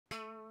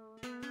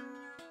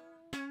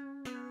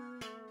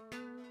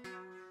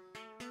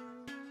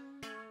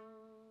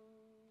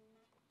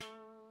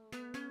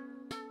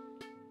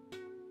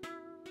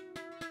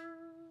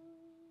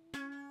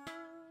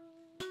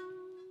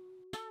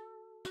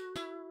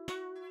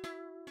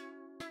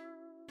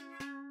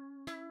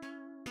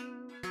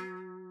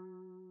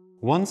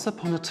Once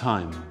upon a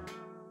time,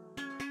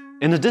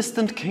 in a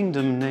distant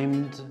kingdom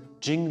named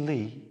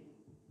Jingli,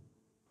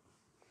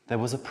 there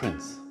was a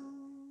prince.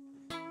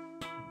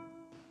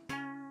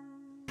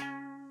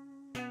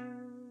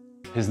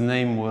 His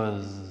name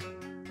was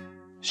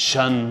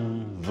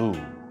XUAN WU.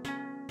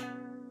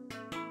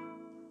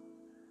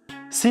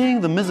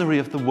 Seeing the misery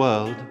of the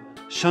world,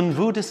 XUAN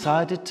WU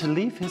decided to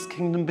leave his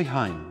kingdom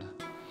behind.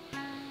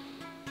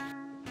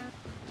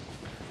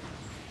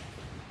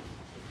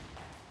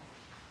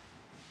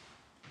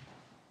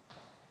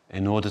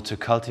 In order to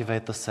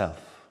cultivate the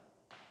self,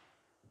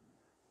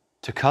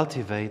 to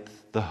cultivate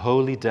the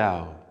holy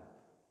Tao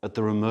at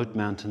the remote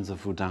mountains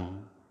of Wudang,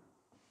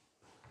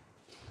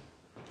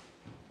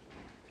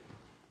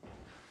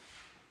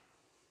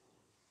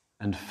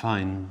 and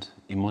find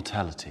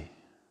immortality.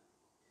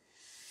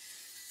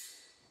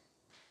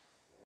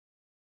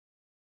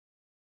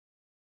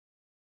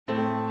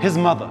 His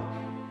mother,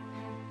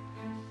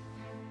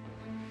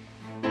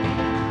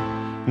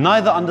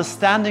 neither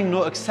understanding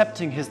nor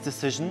accepting his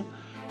decision,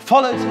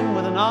 followed him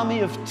with an army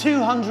of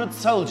 200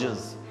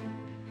 soldiers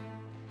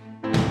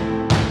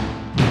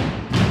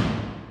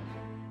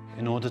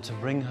in order to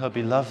bring her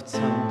beloved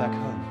son back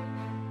home.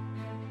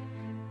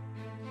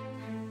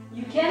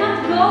 You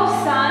cannot go,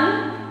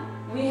 son.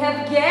 We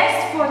have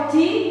guests for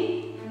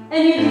tea,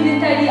 and you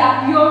didn't tidy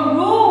up your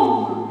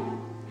room.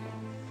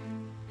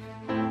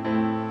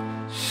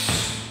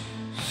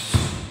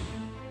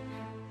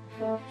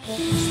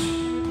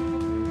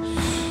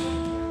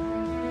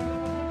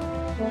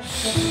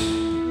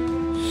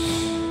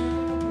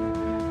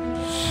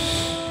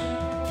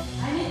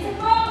 I need to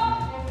go.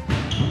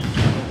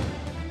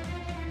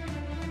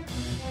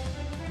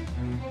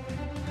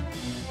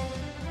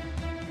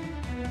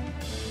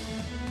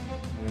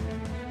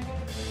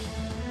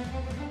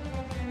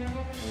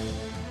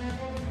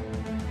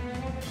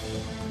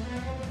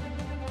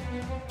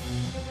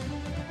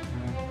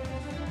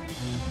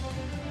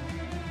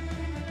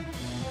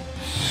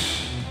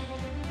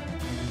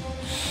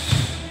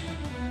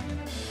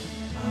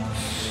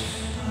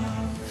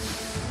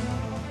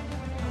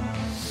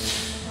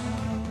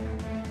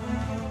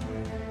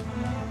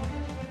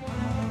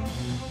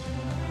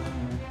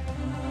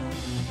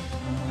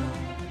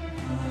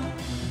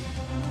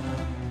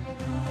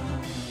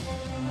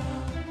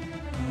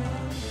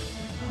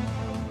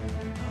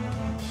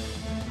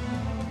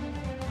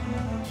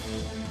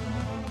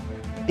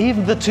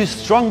 Even the two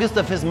strongest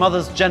of his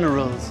mother's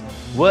generals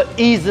were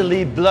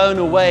easily blown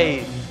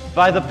away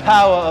by the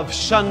power of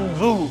XUAN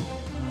WU.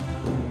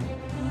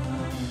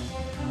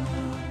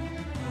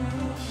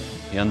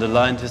 He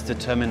underlined his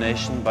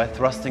determination by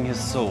thrusting his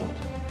sword,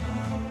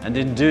 and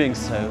in doing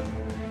so,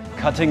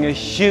 cutting a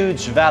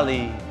huge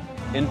valley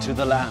into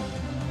the land.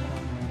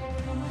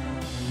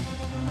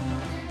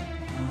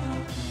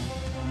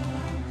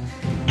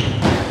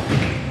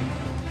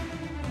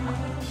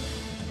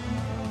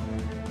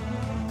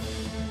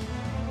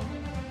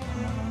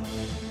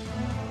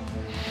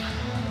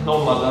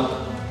 No, mother.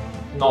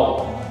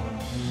 No.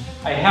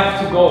 I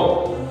have to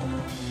go.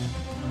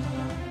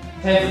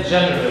 Tell the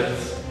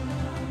generals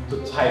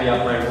to tidy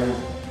up my room.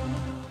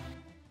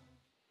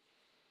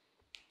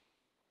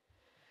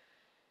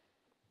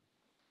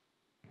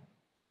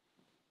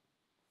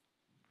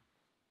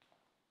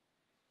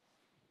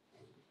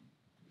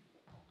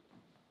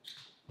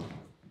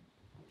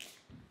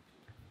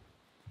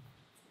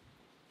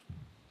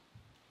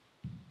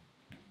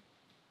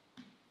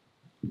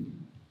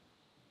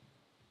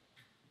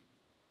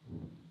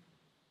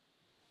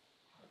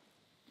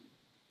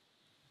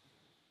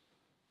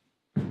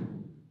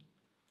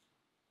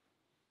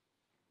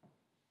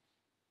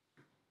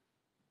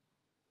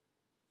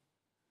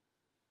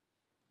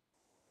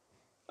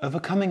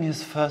 Overcoming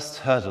his first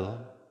hurdle,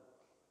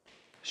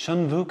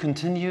 XUAN WU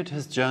continued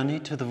his journey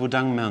to the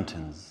Wudang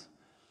Mountains,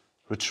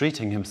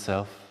 retreating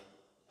himself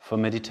for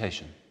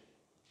meditation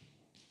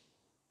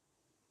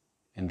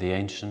in the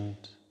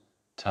ancient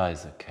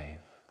Taizé cave.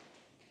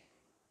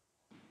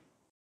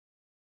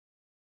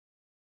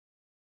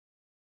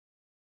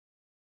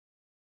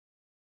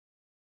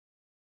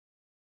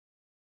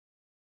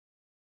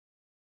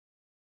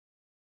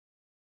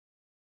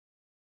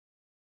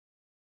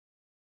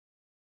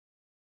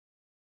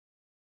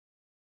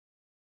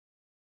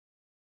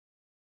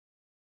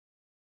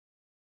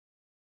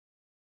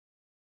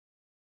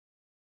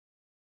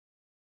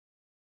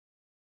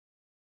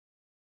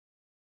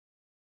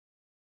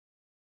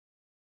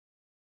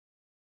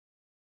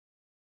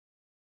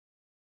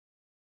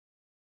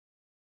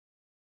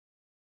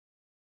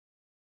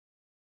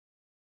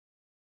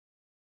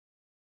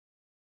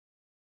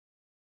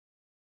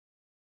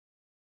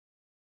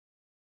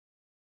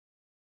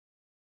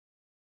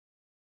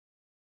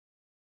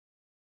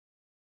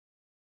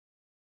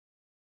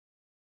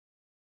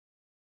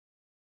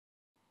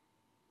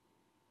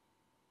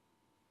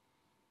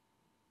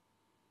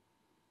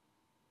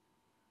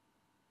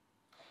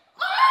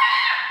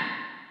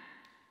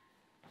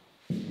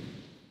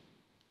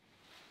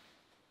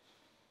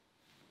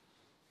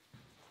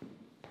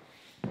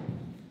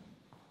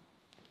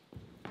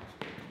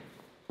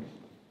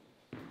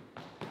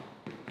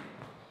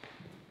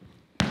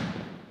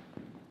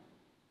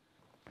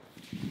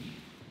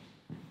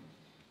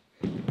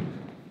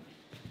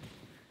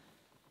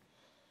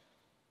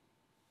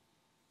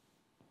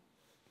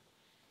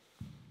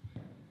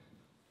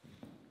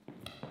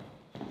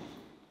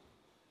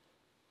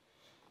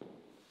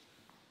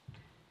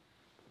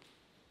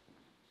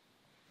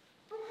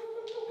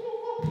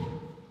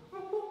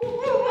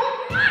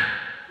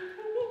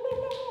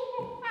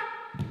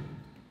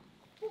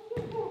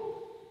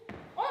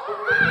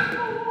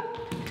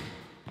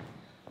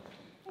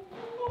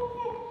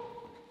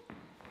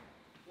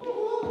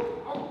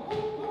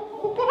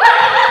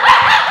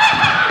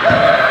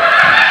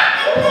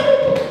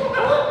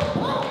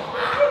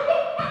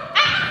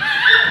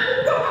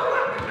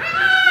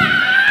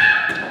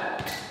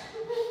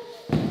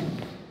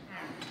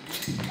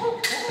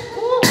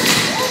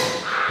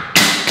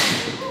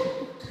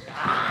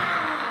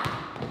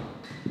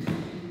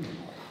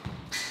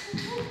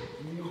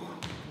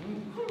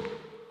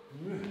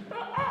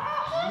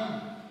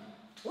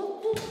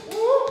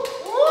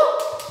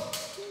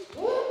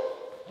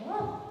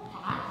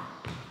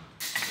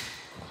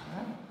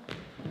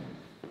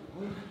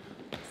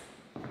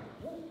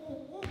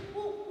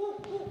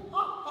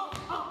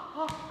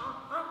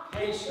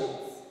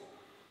 Patience.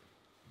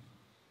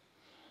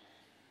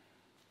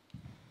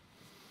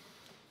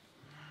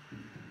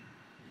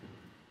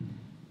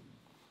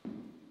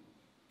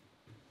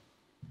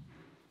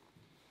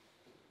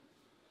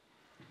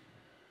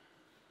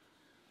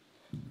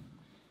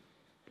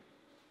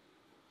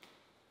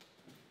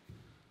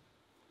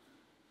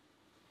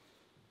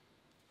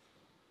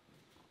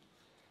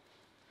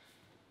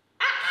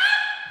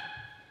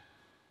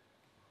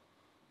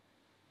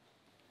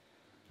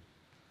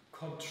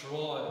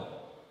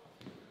 Control.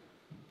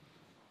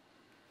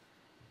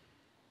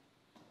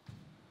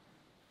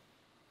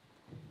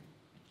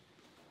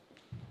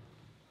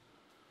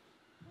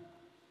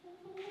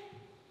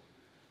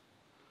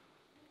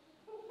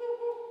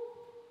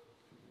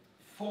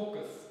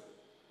 Focus.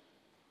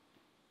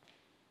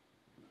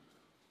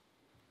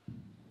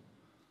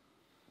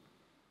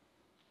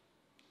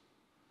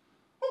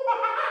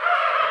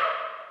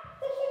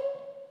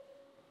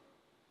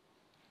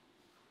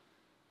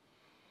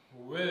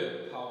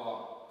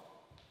 Willpower.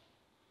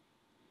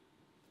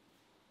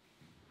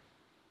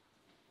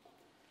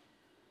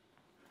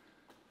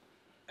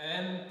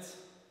 And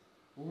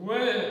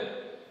willpower.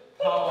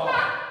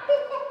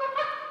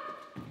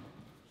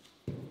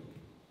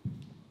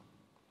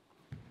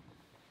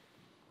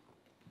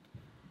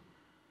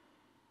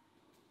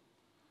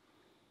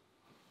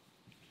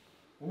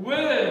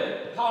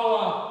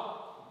 Willpower.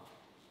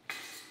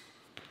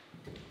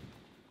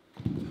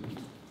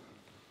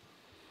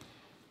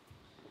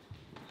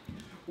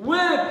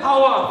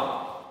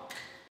 Willpower.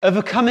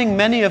 Overcoming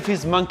many of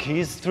his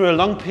monkeys through a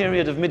long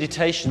period of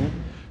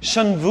meditation,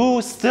 XUAN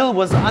WU still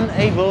was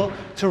unable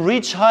to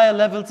reach higher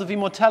levels of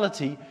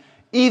immortality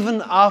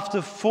even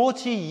after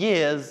 40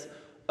 years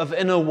of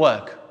inner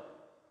work.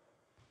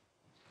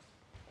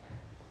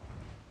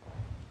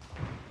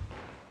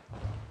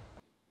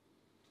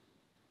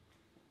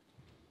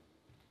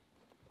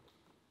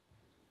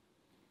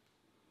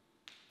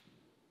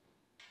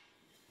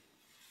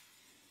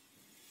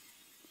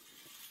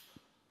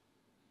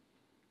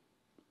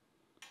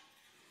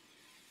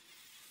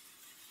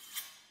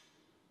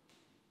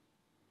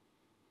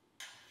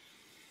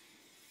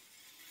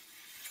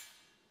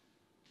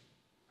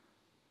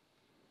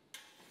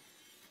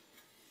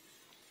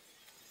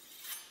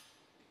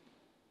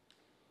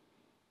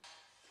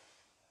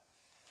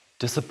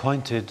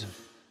 Disappointed,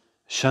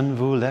 XUAN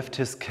WU left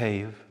his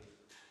cave,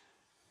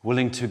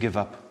 willing to give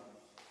up.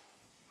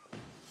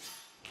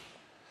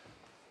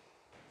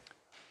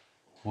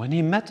 When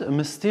he met a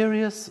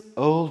mysterious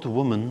old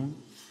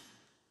woman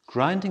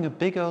grinding a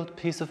big old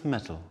piece of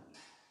metal,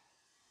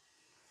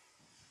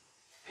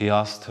 he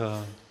asked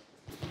her,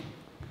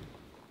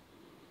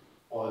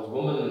 Old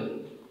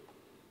woman,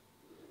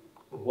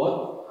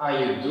 what are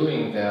you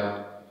doing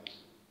there?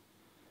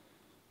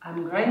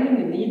 I'm grinding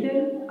a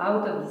needle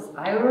out of this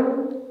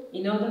iron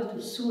in order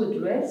to sew a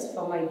dress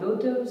for my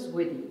daughter's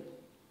wedding.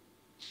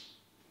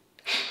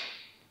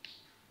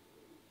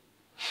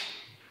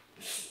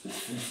 Is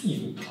this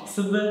even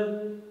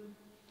possible?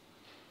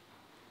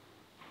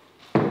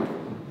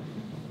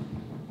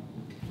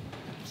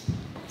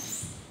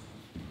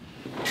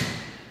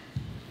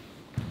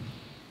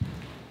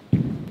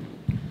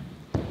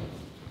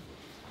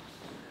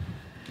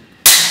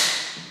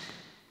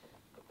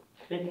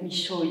 Let me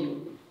show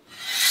you.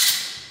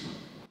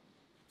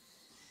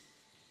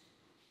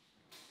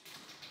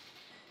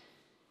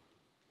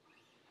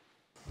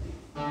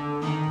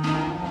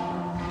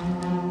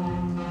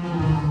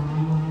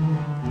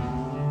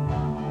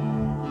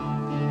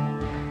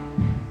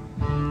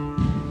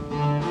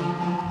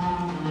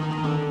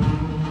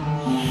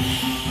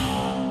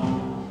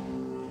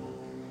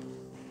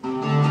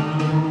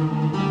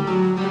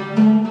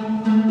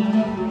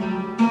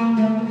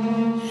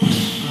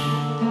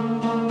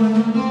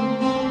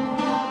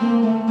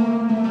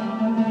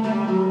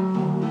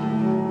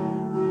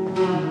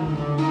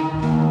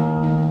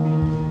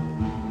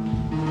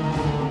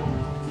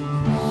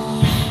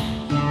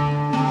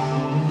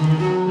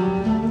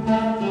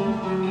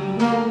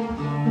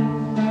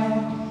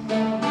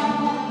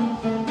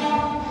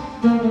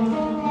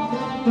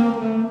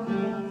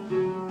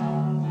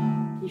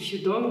 If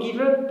you don't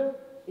give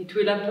up, it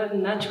will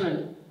happen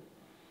naturally,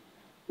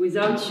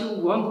 without you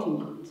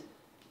wanting it.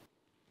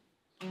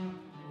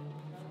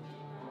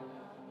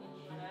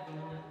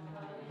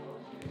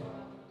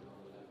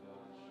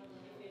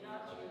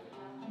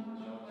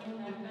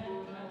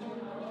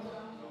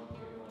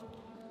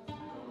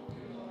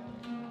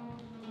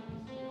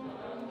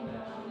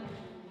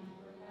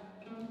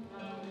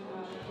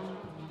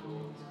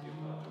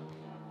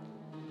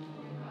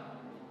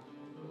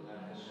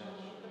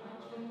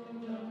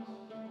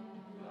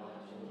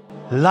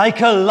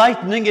 like a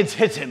lightning it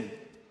hit him.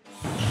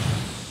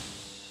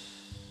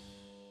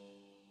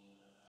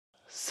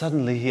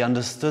 Suddenly he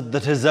understood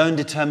that his own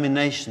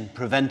determination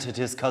prevented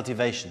his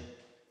cultivation.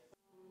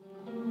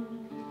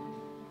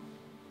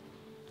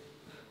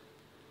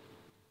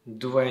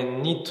 Do I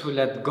need to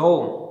let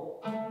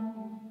go?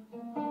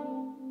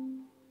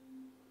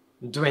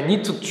 Do I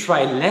need to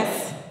try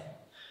less?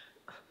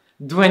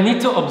 Do I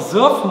need to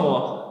observe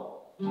more?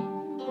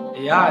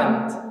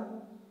 Yeah,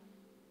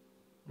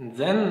 and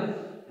then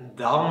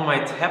down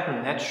might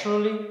happen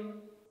naturally.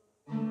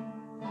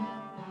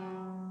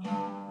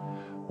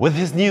 With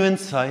his new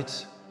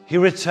insight, he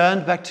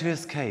returned back to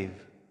his cave,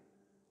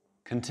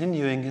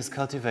 continuing his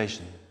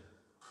cultivation.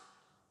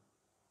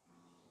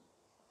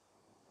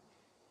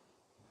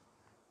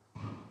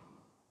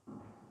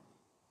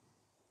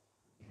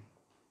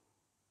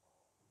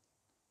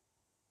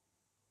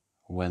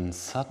 When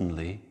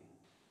suddenly,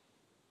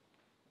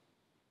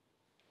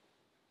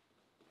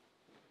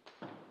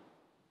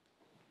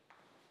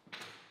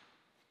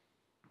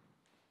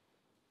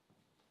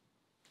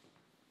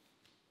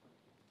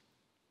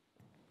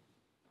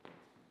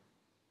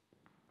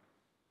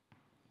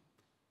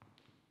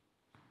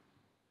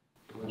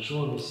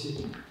 Bonjour, monsieur.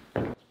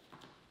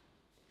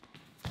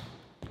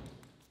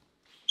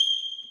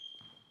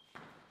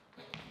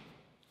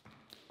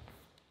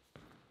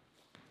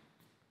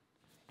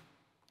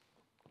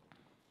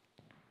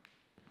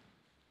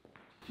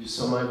 You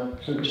saw my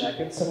blue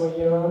jacket somewhere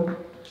here on? I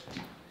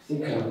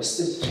think I missed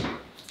it.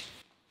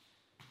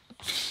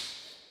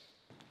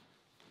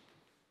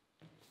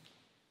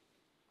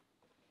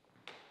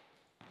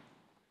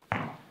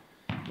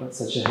 Not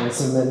such a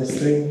handsome man is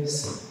doing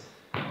this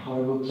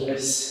horrible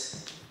place.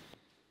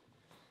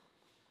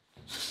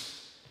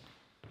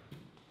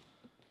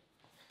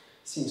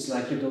 Seems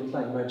like you don't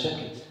like my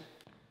jacket.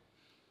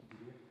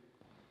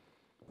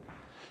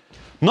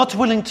 not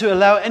willing to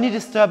allow any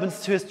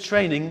disturbance to his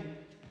training,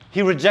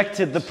 he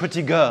rejected the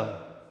pretty girl.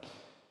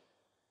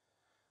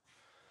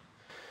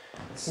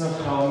 It's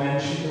not how a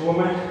man treats a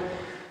woman.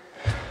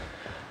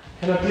 I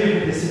cannot live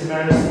with this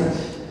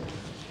embarrassment.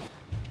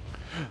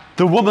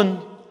 The woman,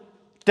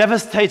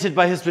 devastated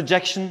by his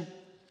rejection,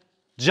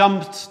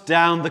 jumped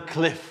down the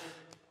cliff.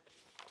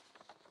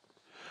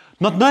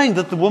 Not knowing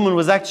that the woman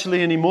was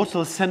actually an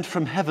immortal sent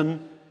from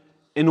heaven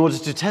in order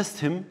to test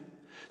him,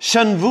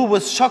 XUAN WU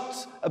was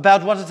shocked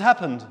about what had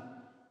happened.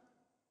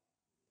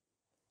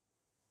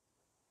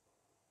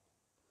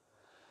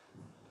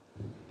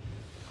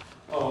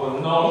 Oh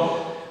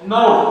no,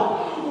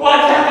 no! What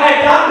have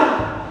I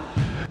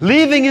done?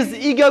 Leaving his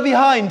ego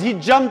behind, he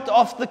jumped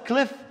off the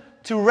cliff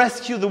to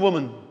rescue the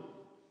woman.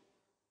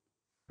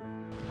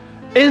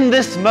 In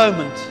this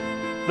moment,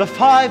 the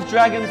 5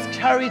 dragons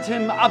carried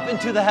him up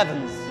into the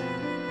heavens.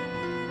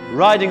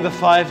 Riding the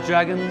 5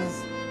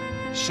 dragons,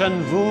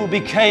 XUAN WU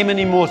became an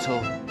immortal,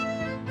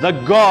 the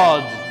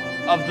god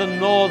of the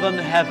northern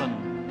heaven.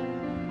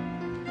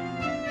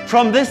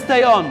 From this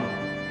day on,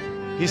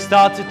 he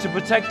started to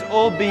protect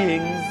all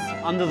beings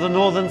under the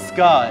northern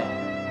sky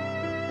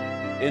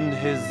in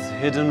his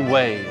hidden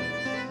ways.